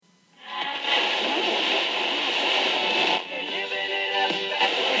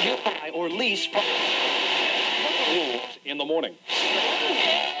the morning.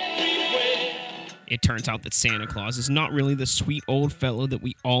 It turns out that Santa Claus is not really the sweet old fellow that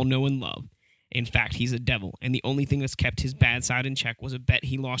we all know and love. In fact, he's a devil, and the only thing that's kept his bad side in check was a bet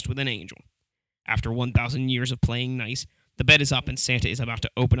he lost with an angel. After 1,000 years of playing nice, the bet is up and Santa is about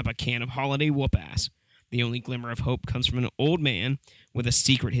to open up a can of holiday whoop-ass. The only glimmer of hope comes from an old man with a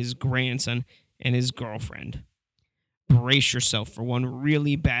secret his grandson and his girlfriend. Brace yourself for one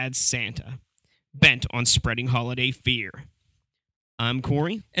really bad Santa, bent on spreading holiday fear. I'm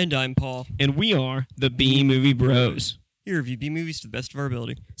Corey. And I'm Paul. And we are the B-Movie Bros. Here review B-movies to the best of our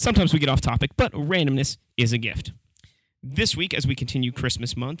ability. Sometimes we get off topic, but randomness is a gift. This week, as we continue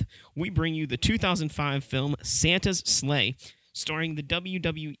Christmas month, we bring you the 2005 film Santa's Sleigh, starring the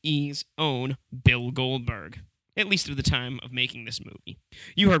WWE's own Bill Goldberg, at least at the time of making this movie.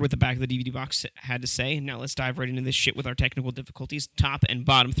 You heard what the back of the DVD box had to say, now let's dive right into this shit with our technical difficulties, top and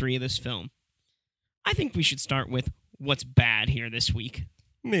bottom three of this film. I think we should start with what's bad here this week.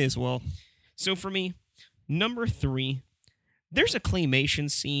 May as well. So for me, number 3, there's a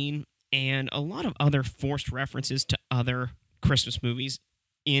claymation scene and a lot of other forced references to other Christmas movies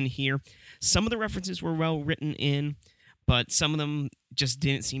in here. Some of the references were well written in, but some of them just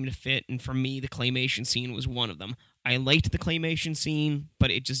didn't seem to fit, and for me, the claymation scene was one of them. I liked the claymation scene,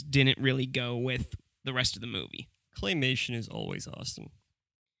 but it just didn't really go with the rest of the movie. Claymation is always awesome.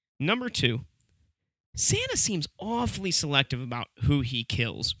 Number 2, Santa seems awfully selective about who he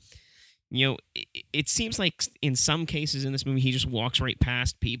kills. You know, it seems like in some cases in this movie, he just walks right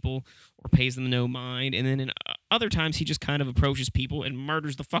past people or pays them no mind, and then in other times, he just kind of approaches people and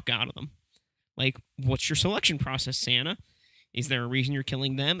murders the fuck out of them. Like, what's your selection process, Santa? Is there a reason you're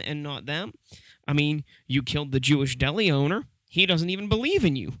killing them and not them? I mean, you killed the Jewish deli owner. He doesn't even believe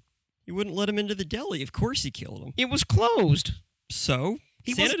in you. You wouldn't let him into the deli. Of course he killed him. It was closed. So?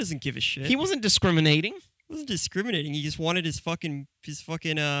 Santa doesn't give a shit. He wasn't discriminating. He wasn't discriminating. He just wanted his fucking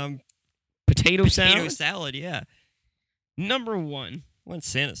Potato salad? Potato salad, yeah. Number 1. On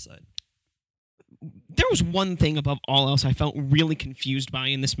Santa's side. There was one thing above all else I felt really confused by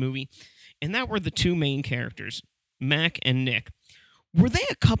in this movie, and that were the two main characters, Mac and Nick. Were they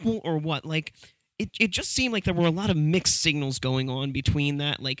a couple or what? Like, it just seemed like there were a lot of mixed signals going on between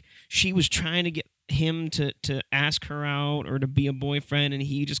that. Like, she was trying to get him to ask her out or to be a boyfriend, and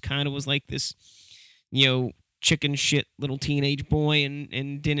he just kind of was like this, you know, chicken shit little teenage boy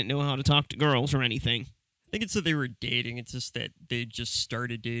and didn't know how to talk to girls or anything. I think it's that they were dating. It's just that they just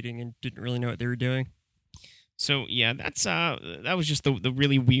started dating and didn't really know what they were doing. So yeah, that was just the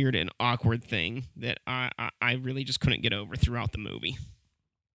really weird and awkward thing that I really just couldn't get over throughout the movie.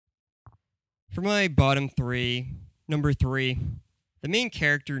 For my bottom 3, number 3, the main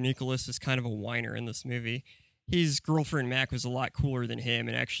character Nicholas is kind of a whiner in this movie. His girlfriend Mac was a lot cooler than him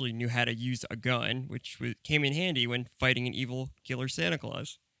and actually knew how to use a gun, which came in handy when fighting an evil killer Santa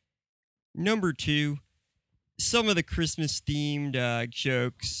Claus. Number 2, some of the Christmas-themed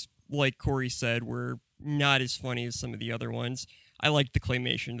jokes, like Corey said, were not as funny as some of the other ones. I liked the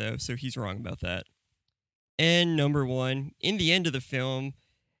claymation, though, so he's wrong about that. And number 1, in the end of the film,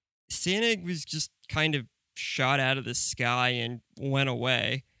 Santa was just kind of shot out of the sky and went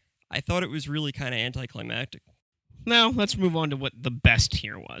away. I thought it was really kind of anticlimactic. Now, let's move on to what the best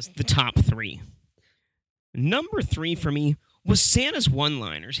here was, the top 3. Number 3 for me was Santa's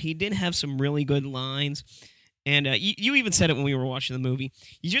one-liners. He did have some really good lines, and you even said it when we were watching the movie.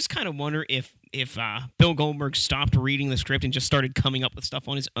 You just kind of wonder if Bill Goldberg stopped reading the script and just started coming up with stuff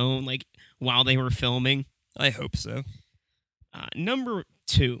on his own, like, while they were filming. I hope so. Number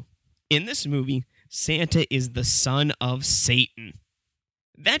 2, in this movie, Santa is the son of Satan.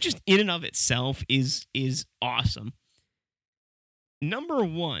 That just in and of itself is awesome. Number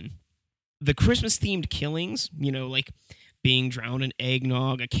 1, the Christmas-themed killings, you know, like being drowned in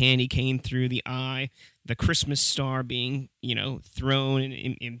eggnog, a candy cane through the eye, the Christmas star being, you know, thrown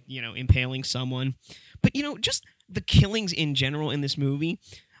and impaling someone. But, you know, just the killings in general in this movie,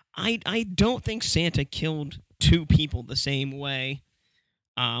 I don't think Santa killed 2 people the same way.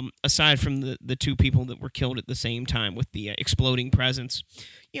 Aside from the 2 people that were killed at the same time with the exploding presents.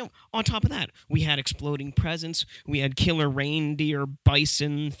 You know, on top of that, we had exploding presents, we had killer reindeer,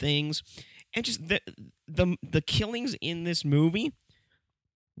 bison things, and just the killings in this movie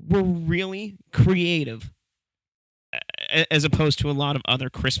were really creative, as opposed to a lot of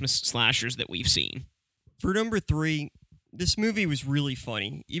other Christmas slashers that we've seen. For number 3, this movie was really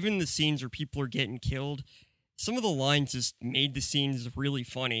funny. Even the scenes where people are getting killed, some of the lines just made the scenes really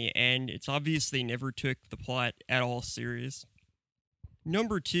funny, and it's obvious they never took the plot at all serious.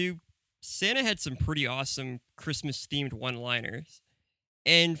 Number 2, Santa had some pretty awesome Christmas-themed one-liners.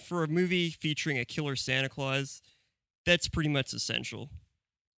 And for a movie featuring a killer Santa Claus, That's pretty much essential.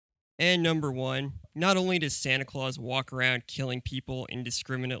 And number one, not only does Santa Claus walk around killing people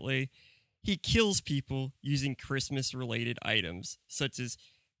indiscriminately, he kills people using Christmas-related items, such as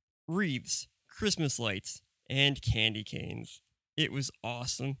wreaths, Christmas lights, and candy canes. It was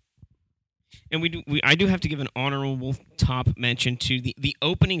awesome. And I do have to give an honorable top mention to the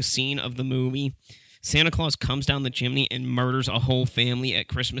opening scene of the movie. Santa Claus comes down the chimney and murders a whole family at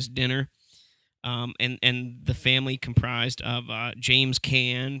Christmas dinner. And the family comprised of James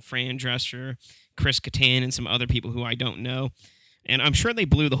Caan, Fran Drescher, Chris Kattan, and some other people who I don't know. And I'm sure they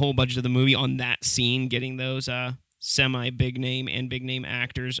blew the whole budget of the movie on that scene, getting those semi-big name and big name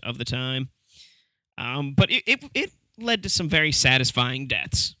actors of the time. But it led to some very satisfying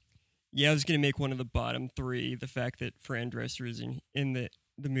deaths. Yeah, I was going to make one of the bottom three, the fact that Fran Drescher is in the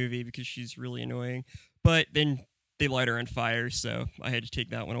movie because she's really annoying. But then they light her on fire, so I had to take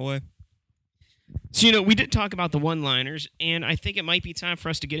that one away. So, we did talk about the one-liners, and I think it might be time for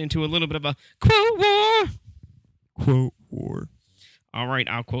us to get into a little bit of a quote war. Quote war. All right,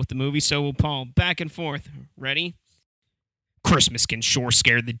 I'll quote the movie, so will Paul. Back and forth. Ready? Christmas can sure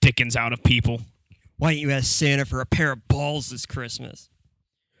scare the dickens out of people. Why don't you ask Santa for a pair of balls this Christmas?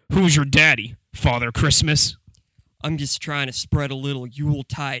 Who's your daddy, Father Christmas? I'm just trying to spread a little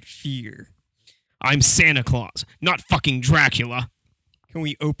Yuletide fear. I'm Santa Claus, not fucking Dracula. Can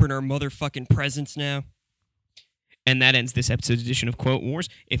we open our motherfucking presents now? And that ends this episode's edition of Quote Wars.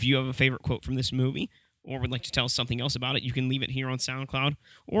 If you have a favorite quote from this movie, or would like to tell us something else about it, you can leave it here on SoundCloud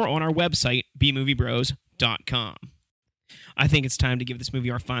or on our website, bmoviebros.com. I think it's time to give this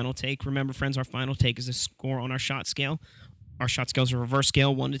movie our final take. Remember, friends, our final take is a score on our shot scale. Our shot scale is a reverse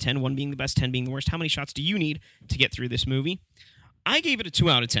scale, 1 to 10, 1 being the best, 10 being the worst. How many shots do you need to get through this movie? I gave it a 2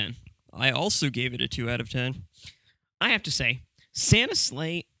 out of 10. I also gave it a 2 out of 10. I have to say, Santa's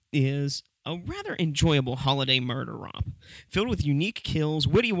Slay is a rather enjoyable holiday murder romp, filled with unique kills,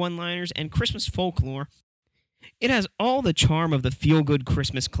 witty one-liners, and Christmas folklore. It has all the charm of the feel-good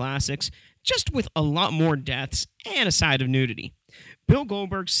Christmas classics, just with a lot more deaths and a side of nudity. Bill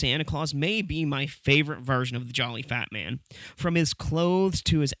Goldberg's Santa Claus may be my favorite version of the Jolly Fat Man. From his clothes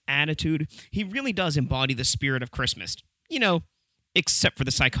to his attitude, he really does embody the spirit of Christmas. Except for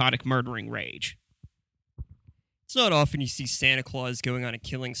the psychotic murdering rage. It's not often you see Santa Claus going on a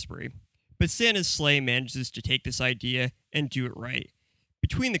killing spree, but Santa's Slay manages to take this idea and do it right.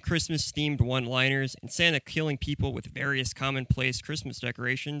 Between the Christmas-themed one-liners and Santa killing people with various commonplace Christmas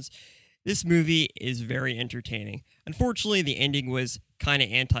decorations, this movie is very entertaining. Unfortunately, the ending was kind of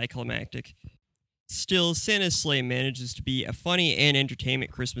anticlimactic. Still, Santa's Slay manages to be a funny and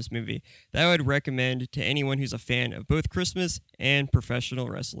entertainment Christmas movie that I would recommend to anyone who's a fan of both Christmas and professional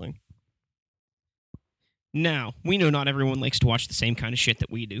wrestling. Now, we know not everyone likes to watch the same kind of shit that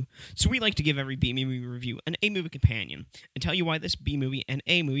we do, so we like to give every B-movie review an A-movie companion and tell you why this B-movie and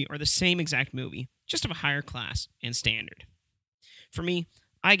A-movie are the same exact movie, just of a higher class and standard. For me,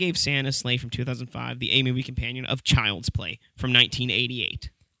 I gave Santa's Slay from 2005 the A-movie companion of Child's Play from 1988.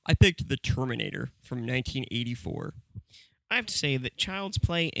 I picked The Terminator from 1984. I have to say that Child's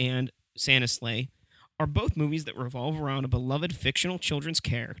Play and Santa's Slay are both movies that revolve around a beloved fictional children's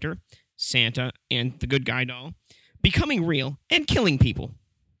character, Santa and the good guy doll, becoming real and killing people.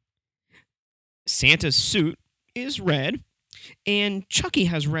 Santa's suit is red, and Chucky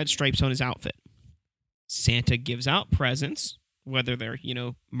has red stripes on his outfit. Santa gives out presents, whether they're,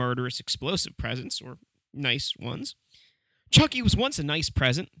 murderous, explosive presents or nice ones. Chucky was once a nice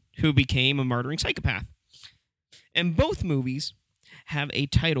present who became a murdering psychopath. And both movies have a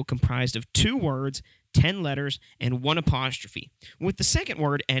title comprised of 2 words, 10 letters, and 1 apostrophe, with the second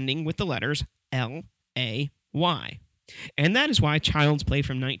word ending with the letters L-A-Y. And that is why Child's Play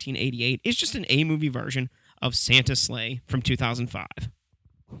from 1988 is just an A-movie version of Santa's Slay from 2005.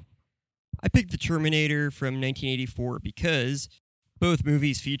 I picked The Terminator from 1984 because both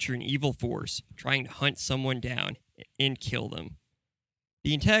movies feature an evil force trying to hunt someone down and kill them.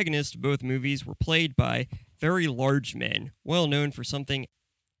 The antagonists of both movies were played by very large men, well known for something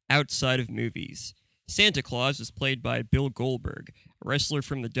outside of movies. Santa Claus was played by Bill Goldberg, a wrestler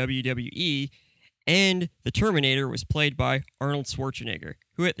from the WWE, and the Terminator was played by Arnold Schwarzenegger,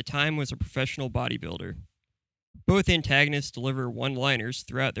 who at the time was a professional bodybuilder. Both antagonists deliver one-liners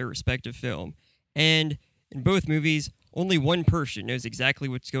throughout their respective film, and in both movies, only one person knows exactly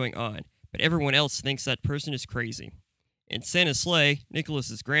what's going on, but everyone else thinks that person is crazy. In Santa's Slay,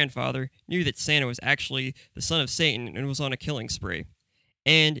 Nicholas's grandfather knew that Santa was actually the son of Satan and was on a killing spree.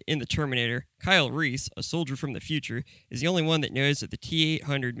 And in The Terminator, Kyle Reese, a soldier from the future, is the only one that knows that the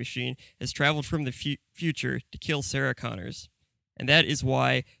T-800 machine has traveled from the future to kill Sarah Connors. And that is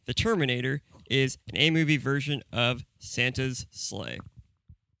why The Terminator is an A-movie version of Santa's Sleigh.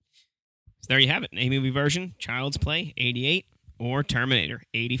 So there you have it. An A-movie version, Child's Play, 88, or Terminator,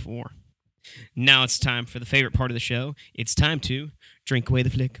 84. Now it's time for the favorite part of the show. It's time to drink away the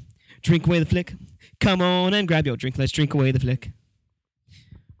flick. Drink away the flick. Come on and grab your drink. Let's drink away the flick.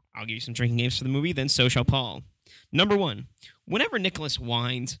 I'll give you some drinking games for the movie, then so shall Paul. Number 1, whenever Nicholas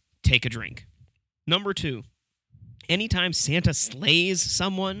whines, take a drink. Number 2, anytime Santa slays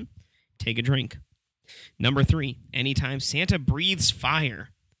someone, take a drink. Number 3, anytime Santa breathes fire,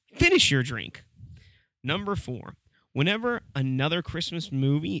 finish your drink. Number 4, whenever another Christmas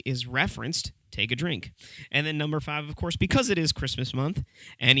movie is referenced, take a drink. And then number 5, of course, because it is Christmas month,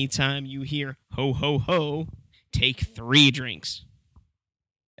 anytime you hear ho, ho, ho, take 3 drinks.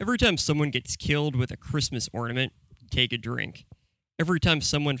 Every time someone gets killed with a Christmas ornament, take a drink. Every time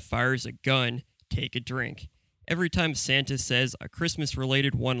someone fires a gun, take a drink. Every time Santa says a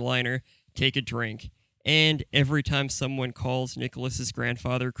Christmas-related one-liner, take a drink. And every time someone calls Nicholas's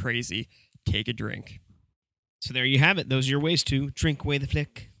grandfather crazy, take a drink. So there you have it. Those are your ways to drink away the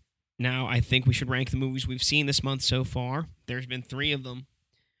flick. Now, I think we should rank the movies we've seen this month so far. There's been 3 of them.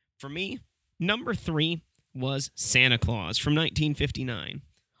 For me, number 3 was Santa Claus from 1959.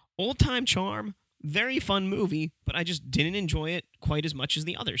 Old-time charm, very fun movie, but I just didn't enjoy it quite as much as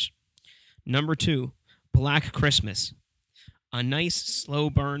the others. Number 2, Black Christmas. A nice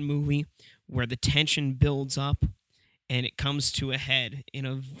slow burn movie where the tension builds up and it comes to a head in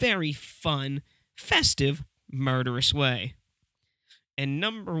a very fun, festive, murderous way. And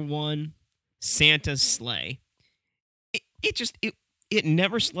number 1, Santa's Sleigh. It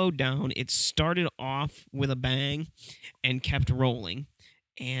never slowed down. It started off with a bang and kept rolling.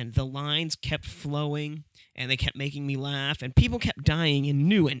 And the lines kept flowing, and they kept making me laugh, and people kept dying in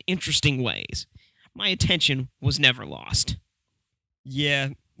new and interesting ways. My attention was never lost. Yeah,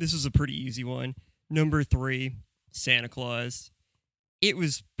 this was a pretty easy one. Number 3, Santa Claus. It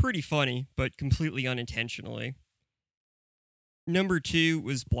was pretty funny, but completely unintentionally. Number 2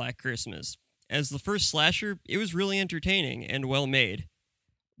 was Black Christmas. As the first slasher, it was really entertaining and well made.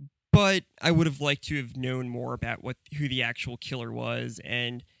 But I would have liked to have known more about who the actual killer was,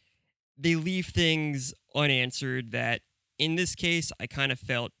 and they leave things unanswered that, in this case, I kind of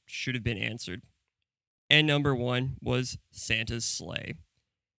felt should have been answered. And number 1 was Santa's Sleigh.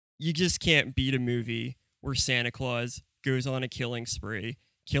 You just can't beat a movie where Santa Claus goes on a killing spree,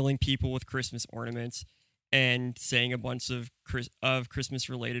 killing people with Christmas ornaments, and saying a bunch of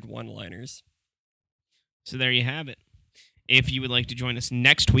Christmas-related one-liners. So there you have it. If you would like to join us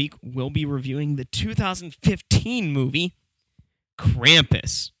next week, we'll be reviewing the 2015 movie,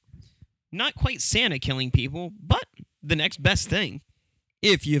 Krampus. Not quite Santa killing people, but the next best thing.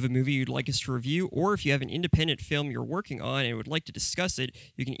 If you have a movie you'd like us to review, or if you have an independent film you're working on and would like to discuss it,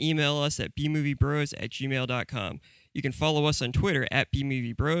 you can email us at bmoviebros@gmail.com. You can follow us on Twitter at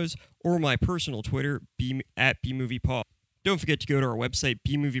bmoviebros, or my personal Twitter, at bmoviepaul. Don't forget to go to our website,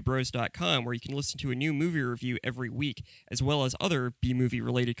 bmoviebros.com, where you can listen to a new movie review every week, as well as other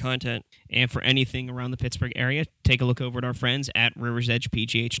B-movie-related content. And for anything around the Pittsburgh area, take a look over at our friends at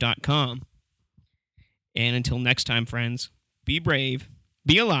riversedgepgh.com. And until next time, friends, be brave,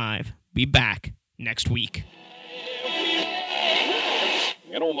 be alive, be back next week.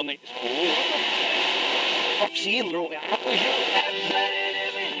 You know, when they...